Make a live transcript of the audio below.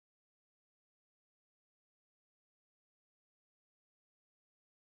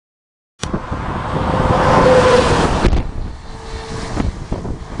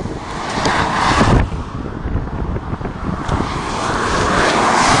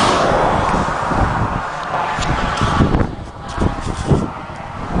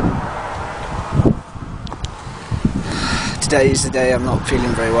today is the day I'm not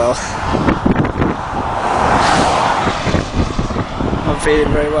feeling very well. Not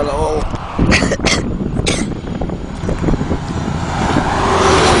feeling very well at all.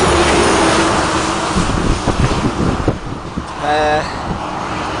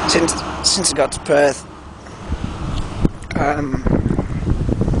 Since I got to Perth, it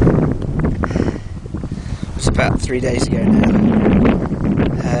was about 3 days ago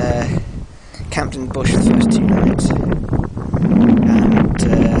now. Camped in the bush for the first 2 nights, and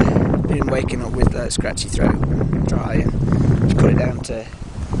been waking up with a scratchy throat and dry, and just put it down to,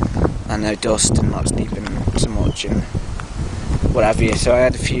 I don't know, dust and not sleeping so much and what have you. So I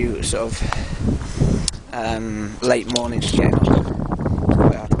had a few sort of late mornings getting up.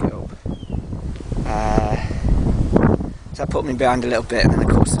 Quite hard to get up. So that put me behind a little bit, and then of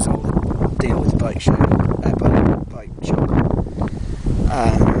course this whole deal with the bike shop.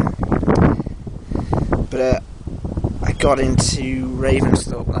 But I got into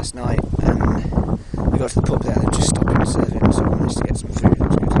Ravensthorpe last night, and I got to the pub there. They just stopped in serving, so I managed to get some food. That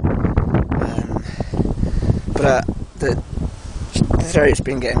was good. But the throat's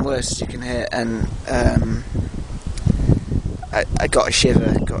been getting worse, as you can hear, and I got a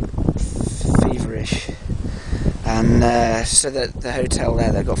shiver, got feverish, and so the hotel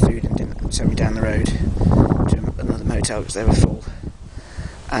there, they got food and didn't send me down the road to another motel because they were full,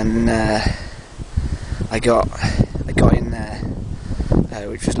 and I got in there,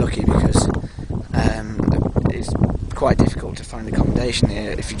 which was lucky because it's quite difficult to find accommodation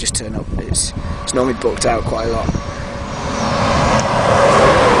here. If you just turn up, it's normally booked out quite a lot.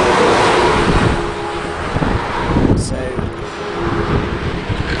 So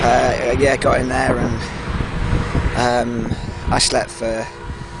yeah, got in there, and I slept for a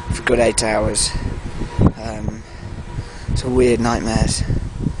good 8 hours. Some weird nightmares,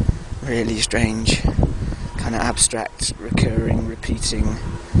 really strange, kind of abstract, recurring, repeating,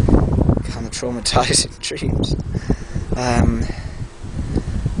 kind of traumatising dreams. And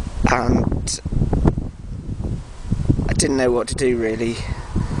I didn't know what to do really.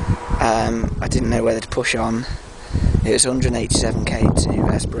 I didn't know whether to push on. It was 187k to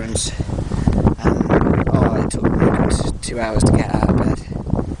Esperance, and it took me a good 2 hours to get out of bed.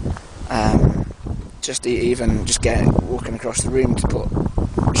 Just walking across the room to put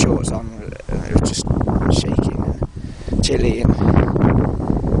shorts on, it was just shaking and chilly, and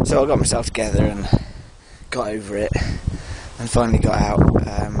so I got myself together and got over it and finally got out,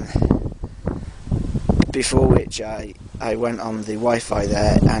 before which I went on the Wi-Fi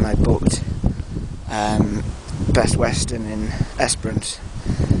there and I booked Best Western in Esperance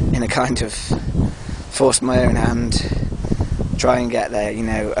in a kind of force my own hand, try and get there, you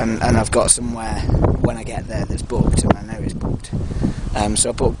know, and I've got somewhere when I get there that's booked, and I know it's booked. So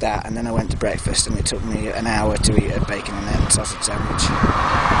I booked that, and then I went to breakfast, and it took me an hour to eat a bacon and egg sausage sandwich.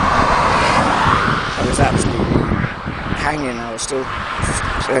 I was absolutely hanging. I was still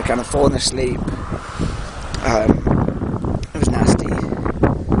kind of falling asleep. It was nasty.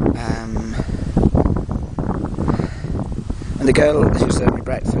 And the girl who served me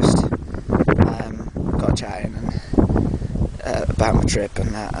breakfast got chatting about my trip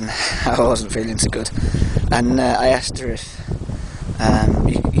and that, and I wasn't feeling so good. And I asked her if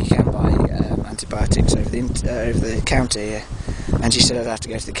you can buy antibiotics over the counter here, and she said I'd have to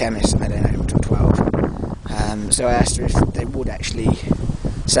go to the chemist, and they don't open until 12. So I asked her if they would actually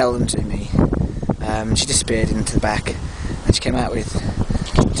sell them to me. She disappeared into the back, and she came out with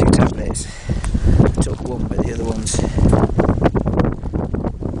 2 tablets. I took one, but the other ones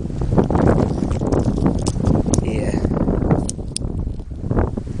here.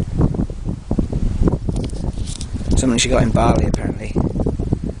 Something she got in Bali apparently.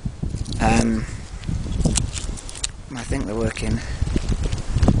 I think they're working.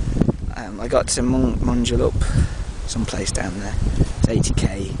 I got to Munjalup, someplace down there. It's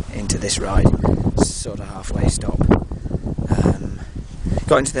 80k into this ride, sort of halfway stop.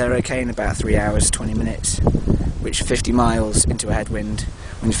 Got into there okay in about 3 hours 20 minutes, which 50 miles into a headwind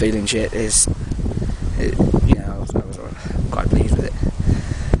when you're feeling shit is, I was quite pleased with it.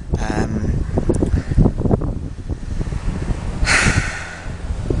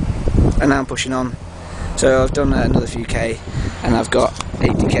 And now I'm pushing on, so I've done another few k, and I've got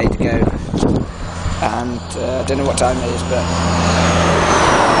 80k to go, and I don't know what time it is, but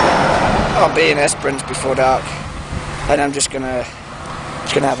I'll be in Esperance before dark, and I'm just gonna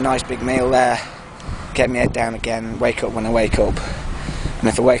have a nice big meal there, get my head down again, wake up when I wake up, and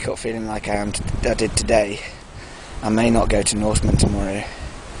if I wake up feeling like I did today, I may not go to Norseman tomorrow.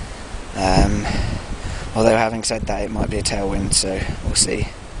 Although having said that, it might be a tailwind, so we'll see.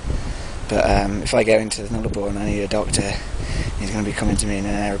 But if I go into the Nullarbor and I need a doctor, he's going to be coming to me in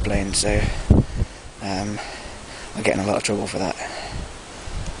an aeroplane, so I'll get in a lot of trouble for that.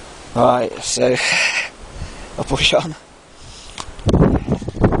 Right, so I'll push on.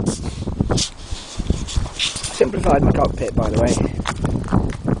 Simplified my cockpit, by the way.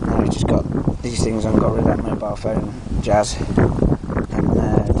 I've just got these things on, got rid of that mobile phone jazz,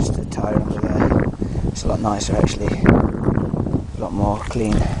 and just a tyre under there. It's a lot nicer actually, a lot more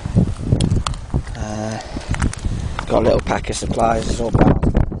clean. Got a little pack of supplies, it's all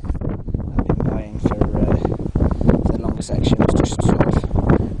balanced. I've been buying for the longer sections, just sort of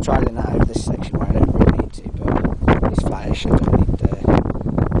trialling that over this section where I don't really need to, but it's flattish, I don't need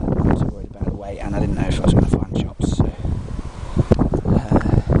I'm not too worried about the weight, and I didn't know if I was going to find shops, so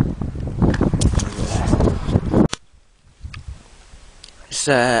it's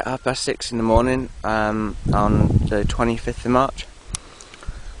 6:30 in the morning on the 25th of March.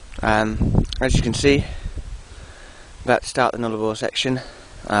 As you can see, about to start the Nullarbor section.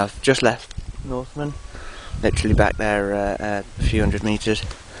 I've just left Northman, literally back there a few hundred metres.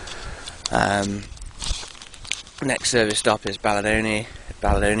 Next service stop is Balladonia.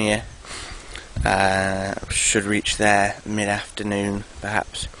 Should reach there mid-afternoon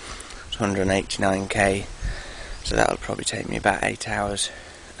perhaps. It's 189k, so that'll probably take me about 8 hours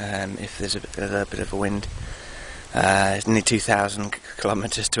if there's a little bit of a wind. It's nearly 2,000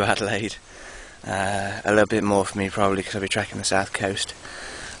 kilometres to Adelaide. A little bit more for me probably because I'll be tracking the south coast.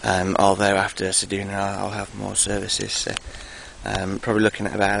 Although after Ceduna I'll have more services. So, probably looking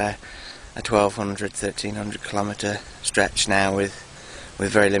at about a 1,200, 1,300 kilometre stretch now with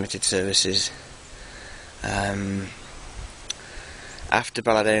very limited services. After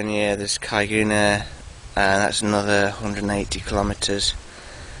Balladonia there's Kaiguna, that's another 180 kilometres.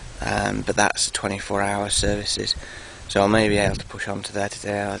 But that's 24-hour services, so I may be able to push on to there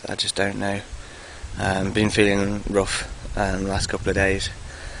today. I just don't know. Been feeling rough the last couple of days.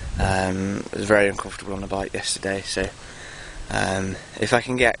 Was very uncomfortable on the bike yesterday, so if I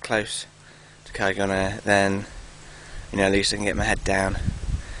can get close to Kaiguna, then at least I can get my head down,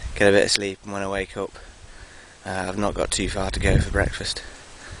 get a bit of sleep, and when I wake up I've not got too far to go for breakfast,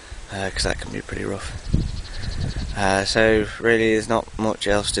 because that can be pretty rough. So really there's not much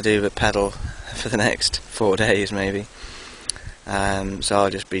else to do but pedal for the next 4 days maybe. So I'll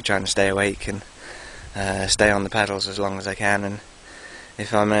just be trying to stay awake and stay on the pedals as long as I can, and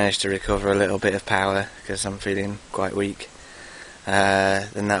if I manage to recover a little bit of power because I'm feeling quite weak,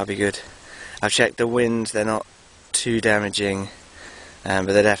 then that'll be good. I've checked the winds, they're not too damaging, but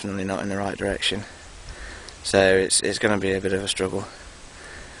they're definitely not in the right direction, so it's going to be a bit of a struggle,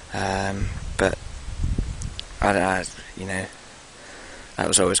 but that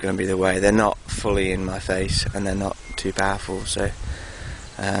was always going to be the way. They're not fully in my face and they're not too powerful, so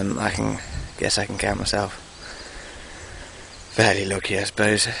I guess I can count myself fairly lucky, I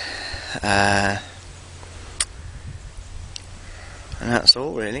suppose. And that's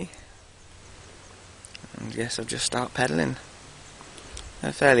all really. I guess I'll just start pedalling.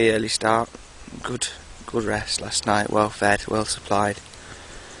 A fairly early start, good rest last night, well fed, well supplied.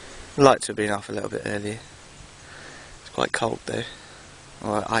 I'd like to have been off a little bit earlier. Quite cold though.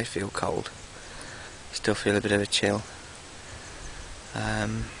 Well, I feel cold. Still feel a bit of a chill.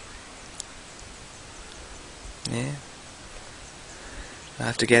 Yeah. I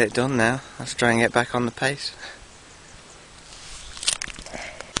have to get it done now. Let's try and get back on the pace.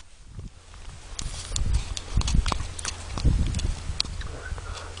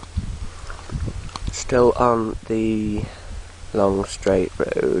 Still on the long straight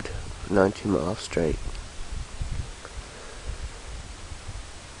road, 90 mile straight.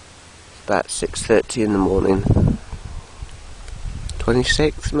 About 6:30 in the morning,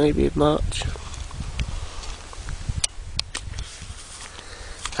 26th maybe of March.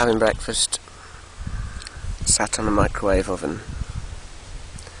 Having breakfast, sat on a microwave oven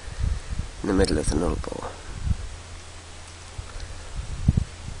in the middle of the Nullarbor.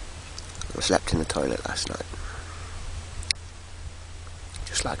 I slept in the toilet last night,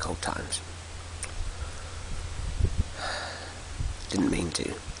 just like old times. Didn't mean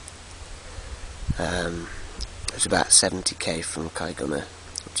to. It was about 70k from Kaiguna,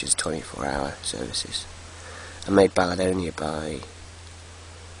 which is 24-hour services. I made Balladonia by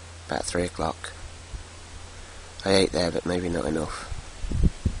about 3 o'clock. I ate there, but maybe not enough.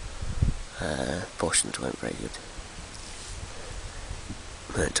 Portions weren't very good.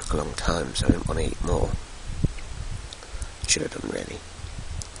 And it took a long time, so I didn't want to eat more. Should have done, really.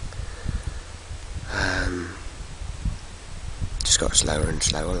 Just got slower and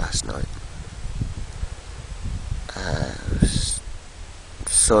slower last night.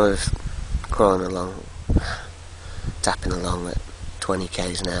 Sort of crawling along, tapping along at 20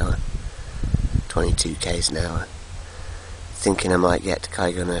 k's an hour, 22 k's an hour, thinking I might get to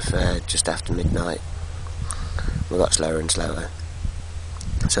Kaiguna for just after midnight. We got slower and slower,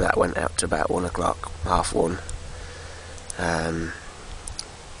 so that went out to about 1 o'clock, half one, and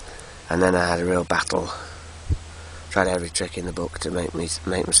then I had a real battle. Tried every trick in the book to make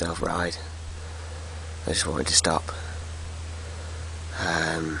myself ride. I just wanted to stop.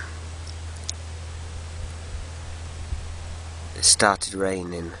 It started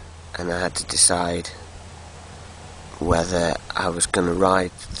raining, and I had to decide whether I was going to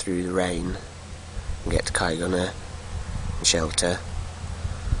ride through the rain and get to Kaiguna and shelter,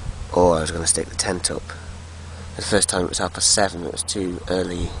 or I was going to stick the tent up. The first time it was 7:30, it was too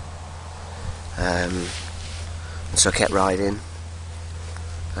early, so I kept riding.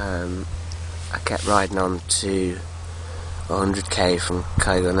 I kept riding on to 100k from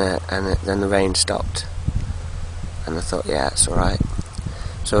Kaiguna, and then the rain stopped, and I thought, yeah, it's alright.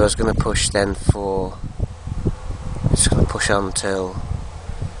 So I was going to push then on till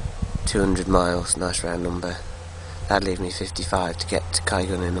 200 miles, nice round number. That'd leave me 55 to get to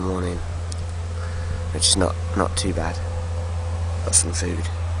Kaiguna in the morning, which is not too bad. Got some food.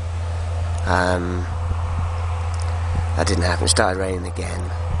 That didn't happen. It started raining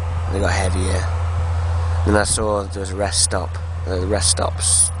again, and it got heavier. Then I saw there was a rest stop. The rest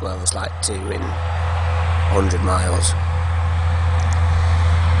stops, well, there's like 2 in 100 miles,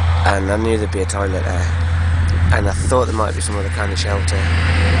 and I knew there'd be a toilet there, and I thought there might be some other kind of shelter.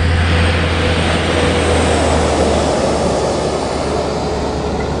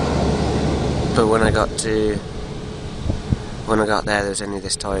 But when I got there was only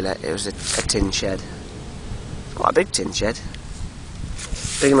this toilet. It was a tin shed. Quite a big tin shed.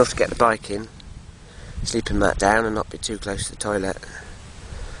 Big enough to get the bike in, sleeping mat down, and not be too close to the toilet.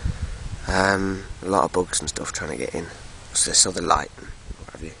 A lot of bugs and stuff trying to get in. So this other light and what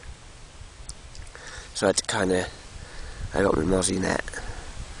have you. So I had to I got my mozzie net.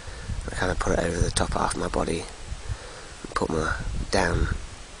 I kind of put it over the top half of my body and put my down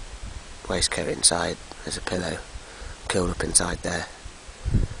waistcoat inside as a pillow, curled up inside there.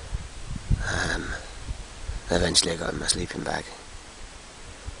 Eventually I got in my sleeping bag,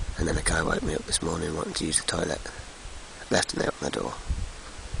 and then a guy woke me up this morning wanting to use the toilet. I'd left a note on the door.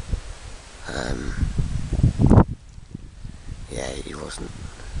 Yeah, he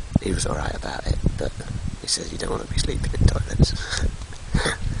was alright about it, but he says you don't want to be sleeping in toilets.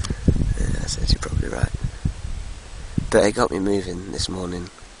 I said, you're probably right. But it got me moving this morning,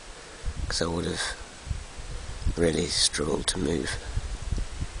 because I would have really struggled to move.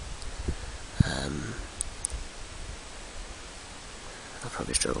 I'll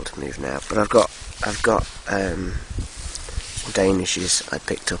probably struggle to move now, but I've got Danishes I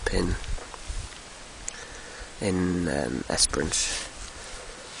picked up in Esperance,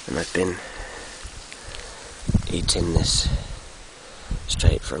 and I've been eating this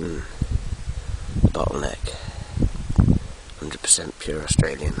straight from the bottleneck, 100% pure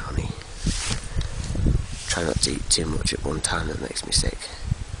Australian honey. Try not to eat too much at one time, that makes me sick,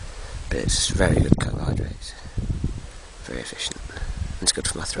 but it's very good carbohydrates, very efficient, and it's good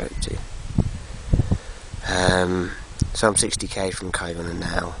for my throat too. So I'm 60k from Kaiguna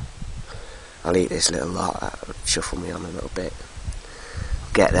now. I'll eat this little lot, that'll shuffle me on a little bit.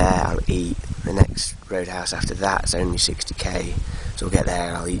 I'll get there, I'll eat. The next roadhouse after that's only 60k, so I'll get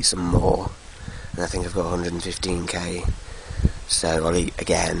there, I'll eat some more, and I think I've got 115k, so I'll eat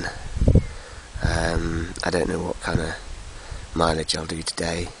again. I don't know what kind of mileage I'll do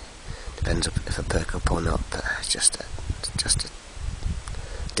today, depends if I perk up or not, but it's just a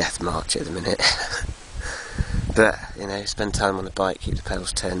death march at the minute. But, you know, spend time on the bike, keep the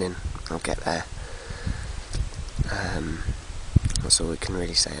pedals turning, I'll get there. That's all we can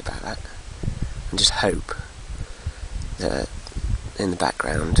really say about that. And just hope that in the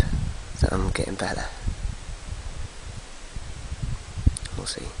background that I'm getting better. We'll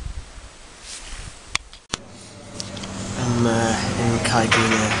see. I'm in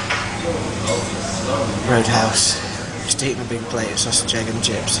Kaiguna Roadhouse, just eating a big plate of sausage, egg and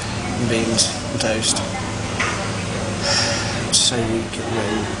chips, and beans and toast. I'm so weak at the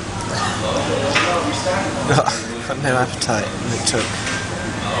moment. Got no appetite, and it took,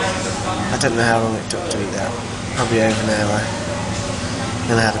 I don't know how long it took to eat that, probably over an hour.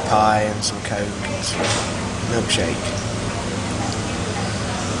 Then I had a pie and some coke and some milkshake.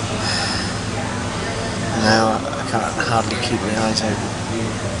 And now I can't hardly keep my eyes open.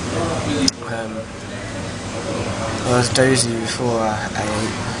 I was dozy before I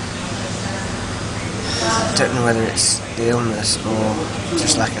ate. I don't know whether it's the illness or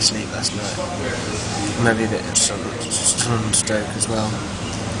just lack of sleep last night. Maybe a bit of sunstroke as well.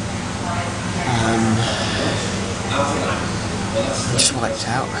 I'm just wiped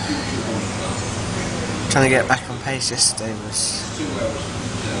out. Trying to get back on pace yesterday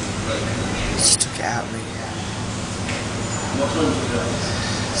just took it out of me.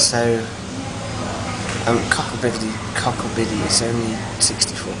 So Cocklebiddy is only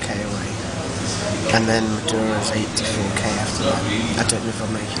 64k away, and then Maduro's 84k after that. I don't know if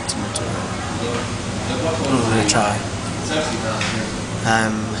I'll make it to Maduro. I'm going to try.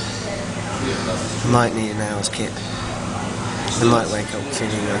 Might need an hour's kip. I might wake up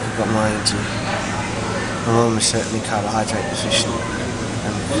feeling like I've got more energy. My mum is certainly carbohydrate deficient,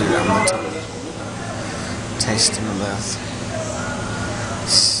 and my tongue taste in my mouth.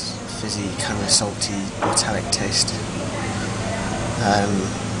 It's fizzy, kind of salty, metallic taste.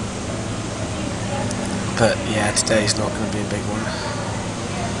 But yeah, today's not going to be a big one.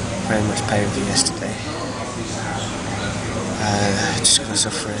 Very much pain for yesterday. Just going to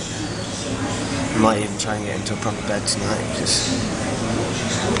suffer it. I might even try and get into a proper bed tonight, because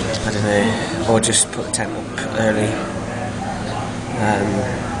I don't know, or just put the tent up early.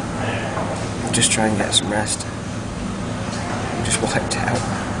 Just try and get some rest. I'm just wiped out.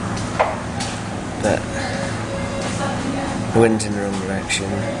 But the wind's in the wrong direction.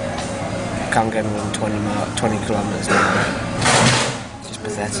 I can't go more than 20 kilometres an hour. It's just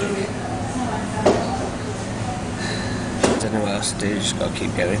pathetic. I don't know what else to do, just got to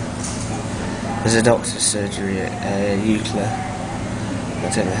keep going. There's a doctor's surgery at Eucla. I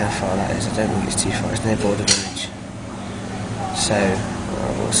don't know how far that is. I don't think it's too far. It's near Border Village. So,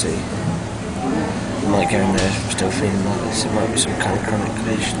 we'll see. I might go in there if I'm still feeling like this. It might be some kind of chronic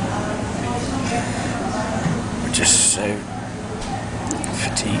condition. I'm just so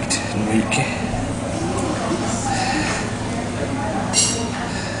fatigued and weak.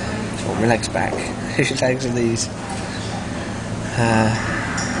 Just want my legs back. Whose legs are these?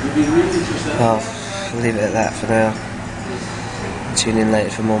 Well, we'll leave it at that for now. Tune in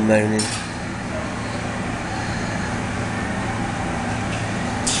later for more moaning.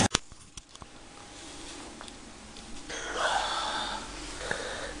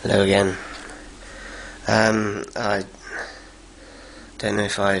 Hello again. I don't know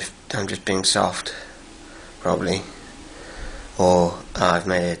if I'm just being soft, probably, or I've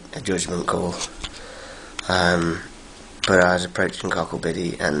made a judgment call. But I was approaching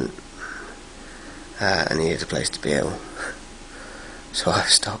Cocklebiddy and I needed a place to be ill, so I've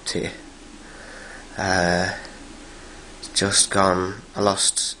stopped here. It's just gone. I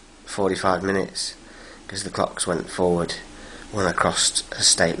lost 45 minutes because the clocks went forward when I crossed a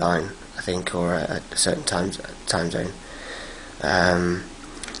state line, I think, or a certain time zone.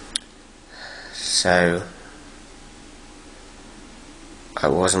 So I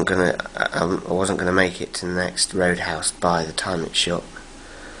wasn't gonna make it to the next roadhouse by the time it shut,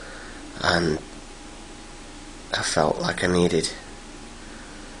 and I felt like I needed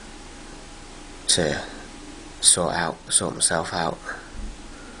to sort myself out.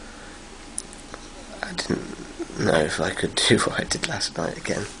 I didn't know if I could do what I did last night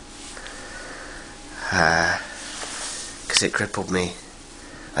again, because it crippled me.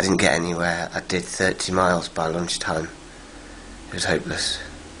 I didn't get anywhere. I did 30 miles by lunchtime. It was hopeless.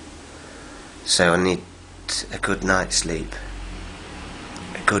 So I need a good night's sleep,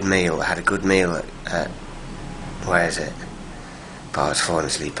 a good meal. I had a good meal at where is it? But I was falling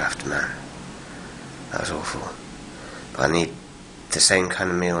asleep after, man. That was awful. But I need the same kind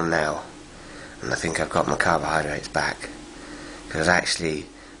of meal now, and I think I've got my carbohydrates back. Because I was actually,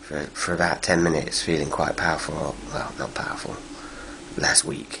 for about 10 minutes, feeling quite powerful. Well, not powerful, less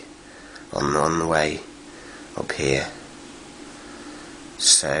weak on the way up here.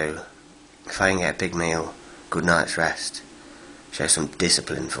 So if I can get a big meal, good night's rest, show some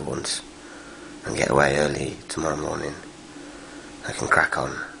discipline for once, and get away early tomorrow morning, I can crack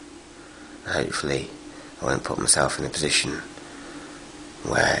on. And hopefully I won't put myself in a position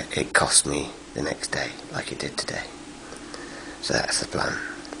where it costs me the next day like it did today. So that's the plan.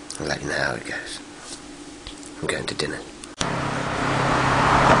 I'll let you know how it goes. I'm going to dinner.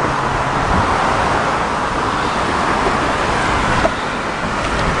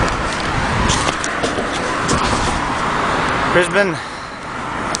 Brisbane,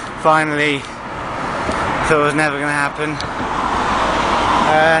 finally. Thought it was never going to happen.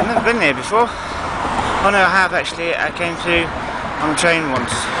 Never been here before. Oh no, I have actually. I came through on a train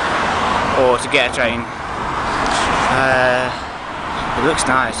once, or to get a train. It looks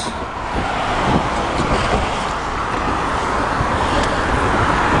nice.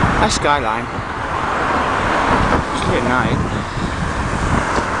 Nice skyline. Good night.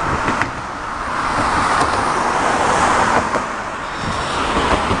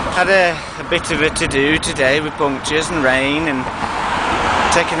 Had a bit of a to-do today with punctures and rain and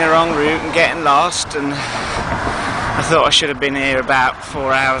taking the wrong route and getting lost, and I thought I should have been here about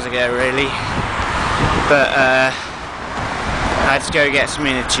 4 hours ago really, but I had to go get some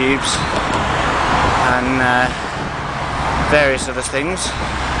inner tubes and various other things,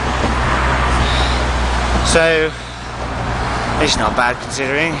 so it's not bad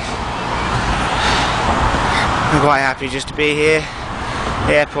considering. I'm quite happy just to be here.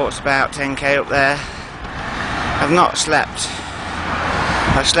 The airport's about 10k up there. I've not slept.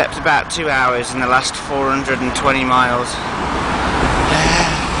 I've slept about 2 hours in the last 420 miles.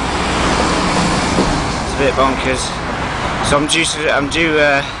 It's a bit bonkers. So I'm due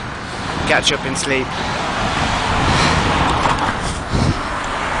catch up in sleep.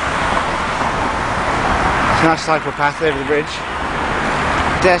 It's a nice cycle path over the bridge.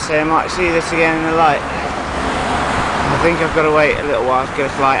 Dare say I might see this again in the light. I think I've got to wait a little while to get a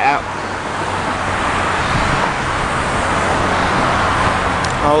flight out.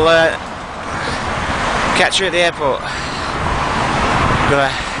 I'll catch you at the airport.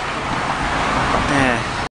 Goodbye.